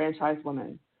are the Franchise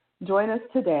Woman. Join us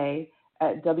today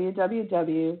at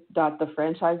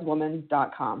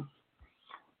www.thefranchisewoman.com.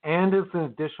 And as an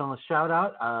additional shout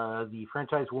out, the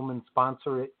Franchise Woman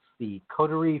sponsors the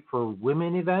Coterie for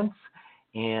Women events.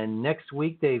 And next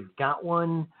week they've got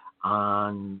one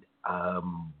on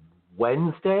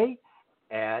Wednesday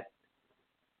at,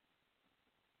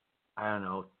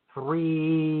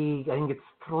 3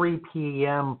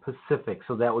 p.m. Pacific.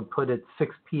 So that would put it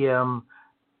 6 p.m.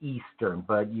 Eastern.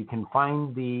 But you can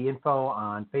find the info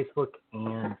on Facebook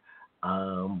and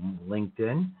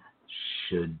LinkedIn.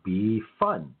 Should be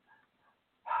fun.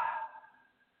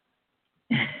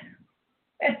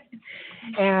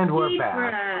 And we're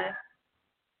back.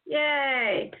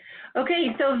 Yay.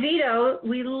 Okay, so Vito,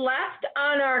 we left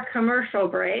on our commercial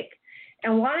break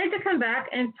and wanted to come back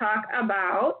and talk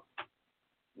about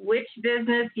which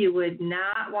business you would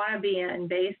not want to be in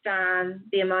based on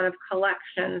the amount of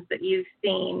collections that you've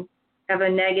seen have a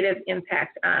negative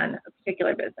impact on a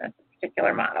particular business, a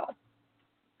particular model.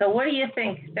 So what do you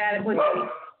think that would be?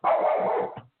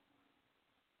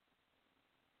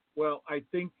 Well, I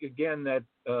think, again, that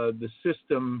the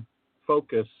system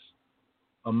focus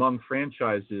among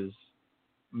franchises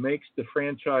makes the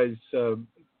franchise,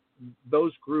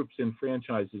 those groups in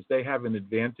franchises, they have an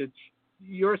advantage.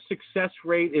 Your success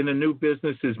rate in a new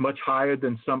business is much higher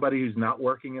than somebody who's not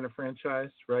working in a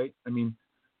franchise, right? I mean,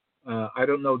 I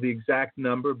don't know the exact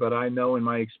number, but I know in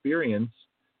my experience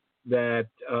that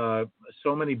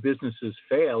so many businesses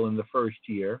fail in the first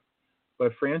year,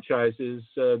 but franchises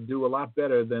do a lot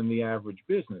better than the average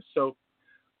business. So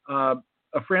a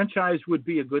franchise would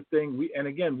be a good thing. We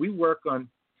work on,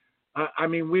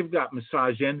 we've got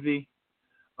Massage Envy.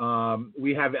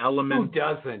 We have Element. Who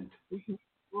doesn't?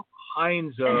 All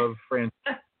kinds of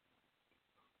franchises.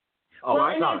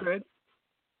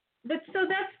 But so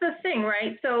that's the thing,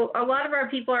 right? So a lot of our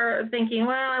people are thinking,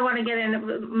 well, I want to get in.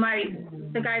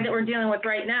 The guy that we're dealing with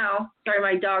right now, sorry,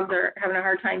 my dogs are having a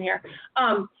hard time here.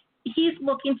 He's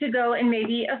looking to go in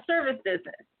maybe a service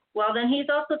business. Well, then he's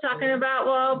also talking about,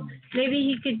 well, maybe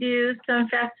he could do some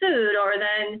fast food, or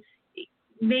then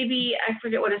maybe, I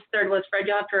forget what his third was, Fred,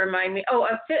 you'll have to remind me. Oh,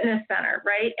 a fitness center,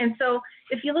 right? And so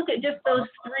if you look at just those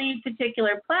three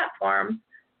particular platforms,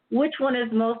 which one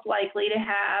is most likely to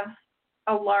have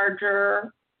a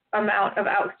larger amount of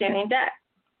outstanding debt?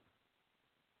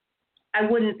 I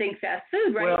wouldn't think fast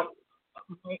food, right? Well,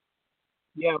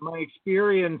 my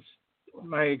experience,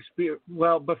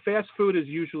 but fast food is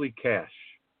usually cash.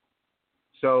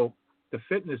 So the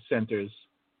fitness centers,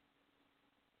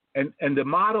 and the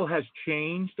model has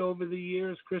changed over the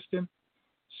years, Kristen.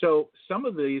 So some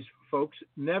of these folks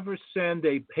never send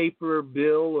a paper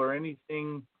bill or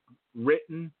anything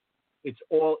written. It's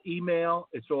all email.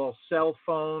 It's all cell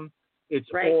phone. It's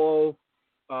all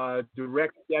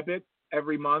direct debit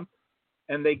every month.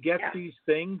 And they get these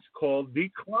things called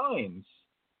declines,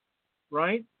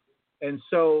 right? And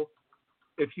so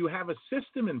if you have a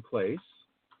system in place,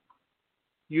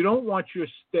 you don't want your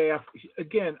staff,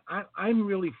 again, I'm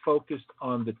really focused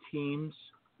on the teams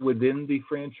within the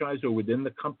franchise or within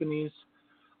the companies.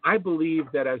 I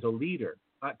believe that as a leader,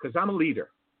 because I'm a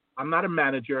leader, I'm not a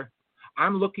manager,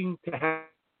 I'm looking to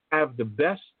have the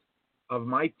best of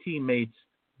my teammates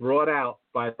brought out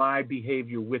by my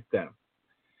behavior with them.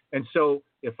 And so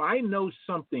if I know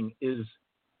something is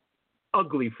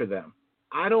ugly for them,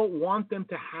 I don't want them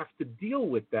to have to deal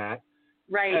with that,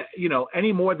 right?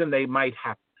 Any more than they might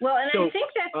have. Well, and I think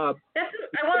that's I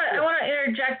want to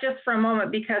interject just for a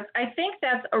moment, because I think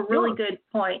that's a really good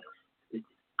point.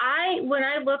 When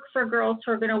I look for girls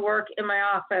who are going to work in my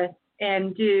office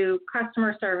and do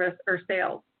customer service or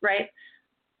sales, right?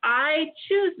 I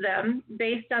choose them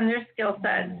based on their skill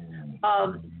sets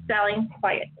of selling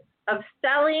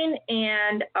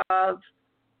and of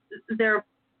their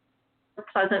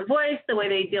pleasant voice, the way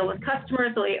they deal with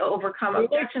customers, the way they overcome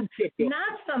objections,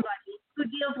 not somebody who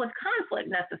deals with conflict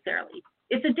necessarily.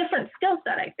 it's a different skill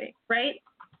set, I think, right?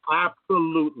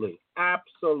 Absolutely.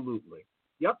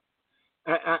 Yep.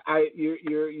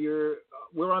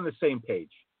 We're on the same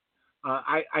page.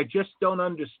 I just don't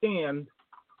understand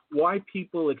why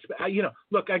people expect.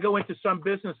 Look, I go into some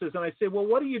businesses and I say, well,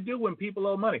 what do you do when people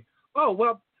owe money? Oh,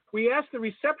 well, we asked the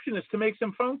receptionist to make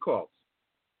some phone calls.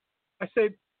 I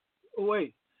said, oh,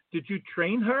 wait, did you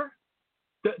train her?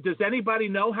 Does anybody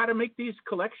know how to make these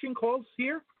collection calls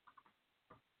here?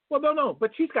 Well, no,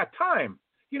 but she's got time.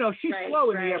 She's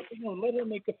slow in the afternoon. Let her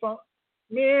make the phone.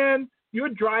 Man, you're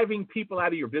driving people out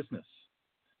of your business.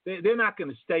 They're not going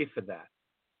to stay for that.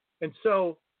 And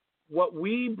so what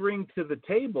we bring to the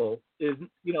table is,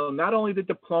 not only the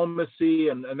diplomacy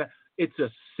and it's a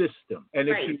system. And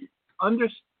if you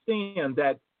understand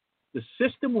that the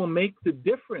system will make the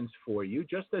difference for you,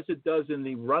 just as it does in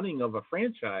the running of a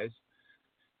franchise,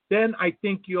 then I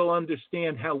think you'll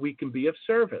understand how we can be of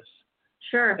service.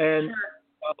 Sure. And,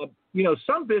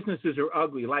 some businesses are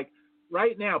ugly. Like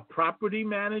right now, property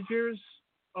managers,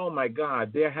 oh my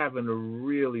God, they're having a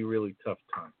really, really tough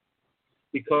time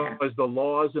because the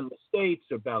laws in the states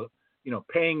about,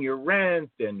 paying your rent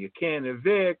and you can't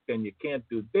evict and you can't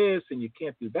do this and you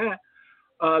can't do that.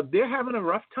 They're having a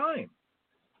rough time.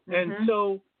 And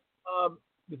so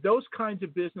those kinds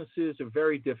of businesses are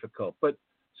very difficult. But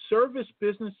service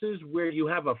businesses where you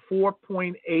have a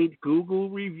 4.8 Google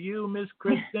review, Ms.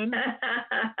 Kristen,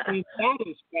 I mean, that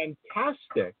is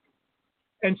fantastic.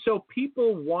 And so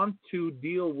people want to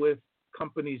deal with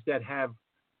companies that have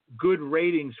good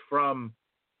ratings from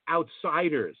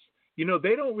outsiders.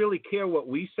 They don't really care what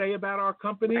we say about our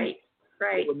company.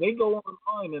 Right. When they go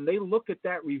online and they look at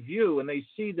that review and they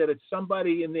see that it's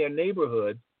somebody in their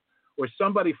neighborhood or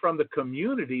somebody from the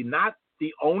community, not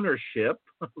the ownership,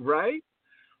 right?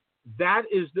 That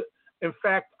is in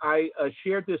fact, I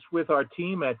shared this with our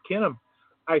team at Kinnem.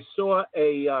 I saw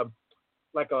a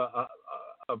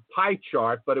pie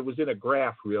chart, but it was in a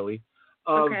graph really,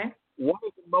 of one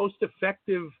of the most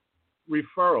effective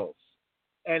referrals.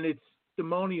 And it's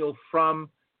testimonial from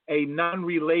a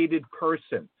non-related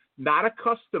person, not a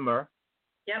customer.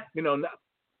 Yep.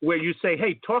 Where you say,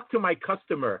 hey, talk to my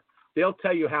customer. They'll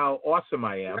tell you how awesome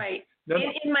I am. Right. No,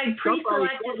 in my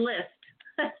pre-selected list.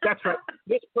 That's right.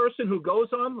 This person who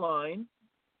goes online,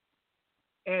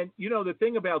 and the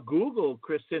thing about Google,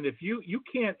 Kristen, if you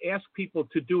can't ask people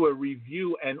to do a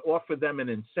review and offer them an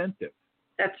incentive.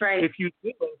 That's right. If you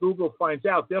do and Google finds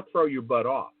out, they'll throw your butt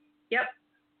off. Yep.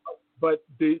 But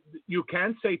you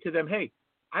can say to them, hey,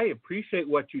 I appreciate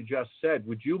what you just said.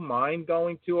 Would you mind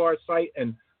going to our site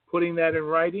and putting that in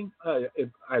writing?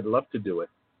 I'd love to do it.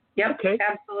 Yep, okay?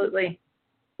 Absolutely.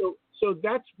 So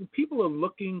that's, people are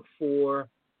looking for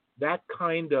that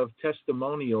kind of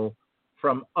testimonial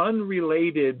from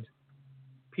unrelated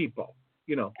people.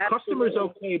 Customers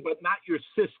okay, but not your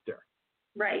sister.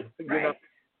 Right. Right.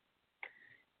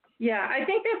 Yeah, I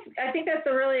think that's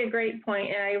a great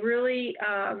point, and I really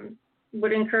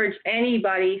would encourage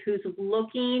anybody who's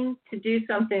looking to do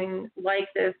something like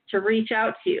this to reach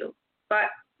out to you. But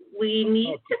we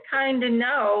need to kind of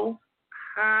know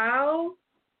how.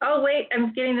 Oh, wait,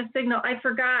 I'm getting the signal. I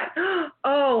forgot.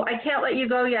 Oh, I can't let you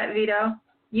go yet, Vito.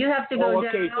 You have to go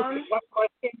down.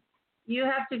 You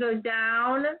have to go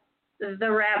down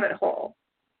the rabbit hole.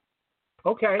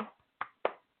 Okay.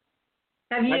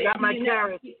 I got my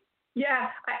carrot. Yeah.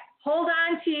 Hold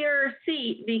on to your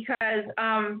seat because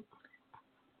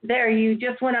there, you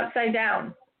just went upside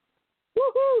down.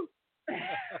 Woohoo!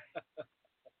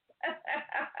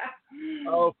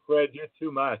 Oh, Fred, you're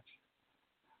too much.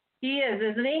 He is,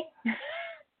 isn't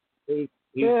he?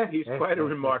 He's quite a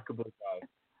remarkable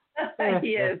guy. He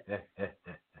is.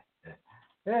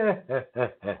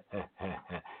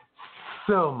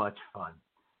 So much fun.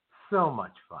 So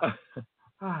much fun.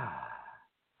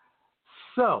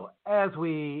 So, as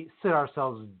we sit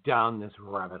ourselves down this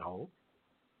rabbit hole,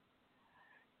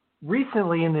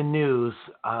 recently in the news,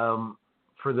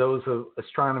 for those of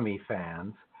astronomy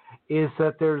fans, is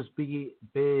that there's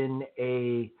been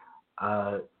a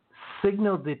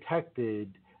signal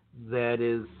detected that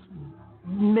is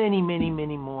many, many,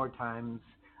 many more times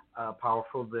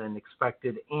powerful than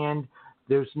expected, and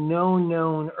there's no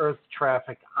known Earth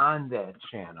traffic on that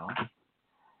channel,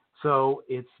 so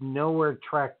it's nowhere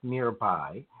tracked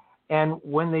nearby. And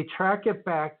when they track it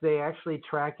back, they actually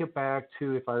track it back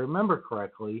to, if I remember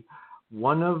correctly,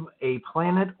 one of a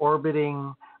planet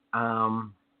orbiting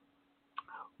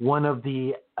one of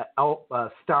the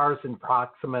stars in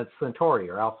Proxima Centauri,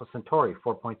 or Alpha Centauri,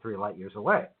 4.3 light years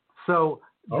away. So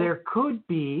there could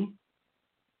be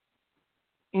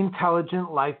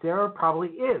intelligent life there probably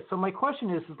is. So my question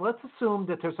is let's assume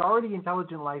that there's already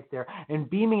intelligent life there and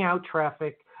beaming out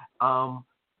traffic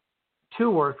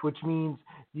to Earth, which means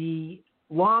the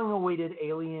long-awaited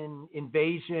alien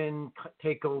invasion,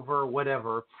 takeover,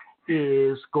 whatever,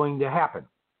 is going to happen.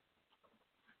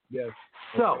 Yes.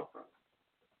 So,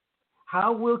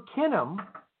 how will Kinnem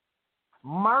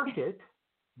market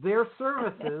their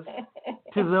services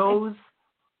to those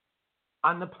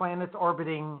on the planets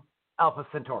orbiting Alpha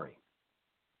Centauri?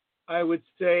 I would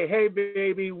say, hey,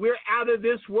 baby, we're out of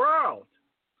this world.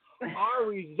 Our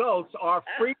results are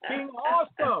freaking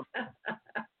awesome.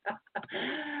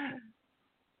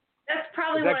 That's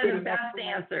probably one of the best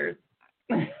answers.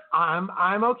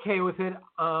 I'm okay with it.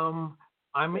 I'm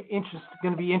going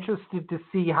to be interested to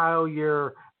see how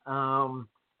your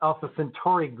Alpha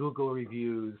Centauri Google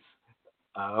reviews.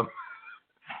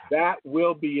 That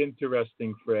will be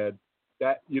interesting, Fred.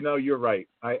 That you're right.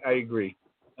 I agree.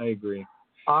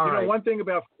 All right. One thing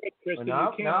about Fred, Kristen,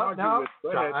 you can't argue with. Go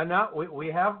ahead. No, we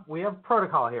have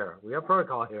protocol here.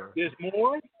 There's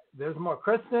more? There's more.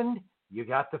 Kristen, you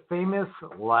got the famous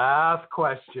last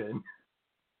question.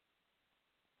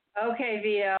 Okay,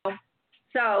 Vito.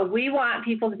 So we want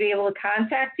people to be able to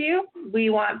contact you.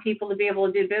 We want people to be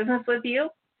able to do business with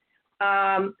you.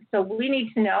 So we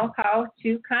need to know how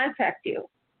to contact you.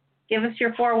 Give us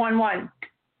your 411.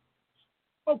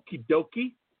 Okie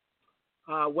dokie.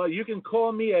 Well, you can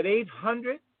call me at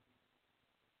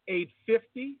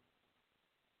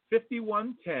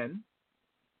 800-850-5110,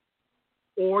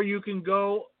 or you can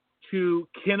go to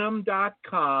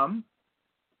kinnem.com/Vito,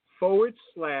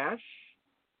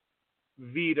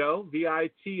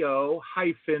 VITO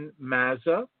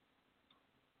 -Mazza,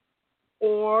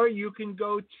 or you can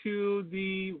go to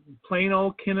the plain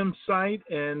old Kinnem site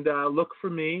and look for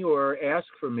me or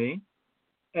ask for me,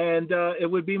 and it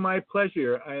would be my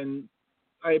pleasure. And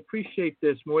I appreciate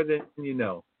this more than you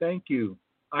know. Thank you.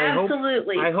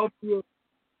 Absolutely. I hope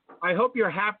you're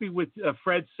happy with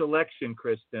Fred's selection,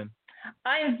 Kristen.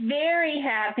 I'm very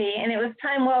happy, and it was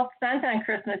time well spent on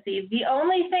Christmas Eve. The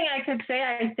only thing I could say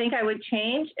I think I would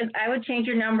change is I would change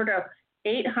your number to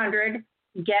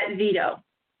 800-GET-VITO.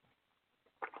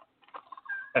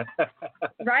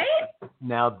 Right?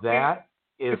 Now that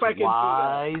is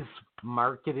wise that.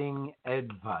 marketing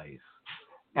advice.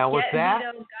 And with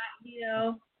that,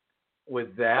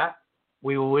 with that,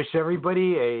 we will wish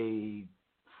everybody a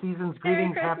season's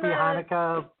greetings, Happy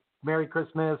Hanukkah, Merry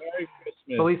Christmas,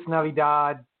 Feliz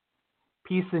Navidad,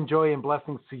 peace and joy and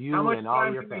blessings to you and all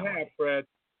your family. How much time do we have, Fred?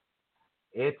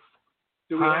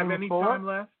 Do we have any time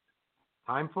left?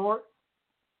 Time for it?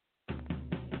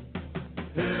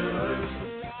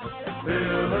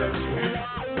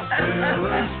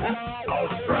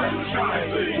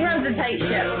 He runs a tight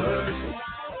ship.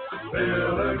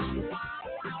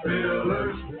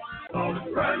 Pillars of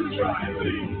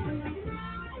franchising.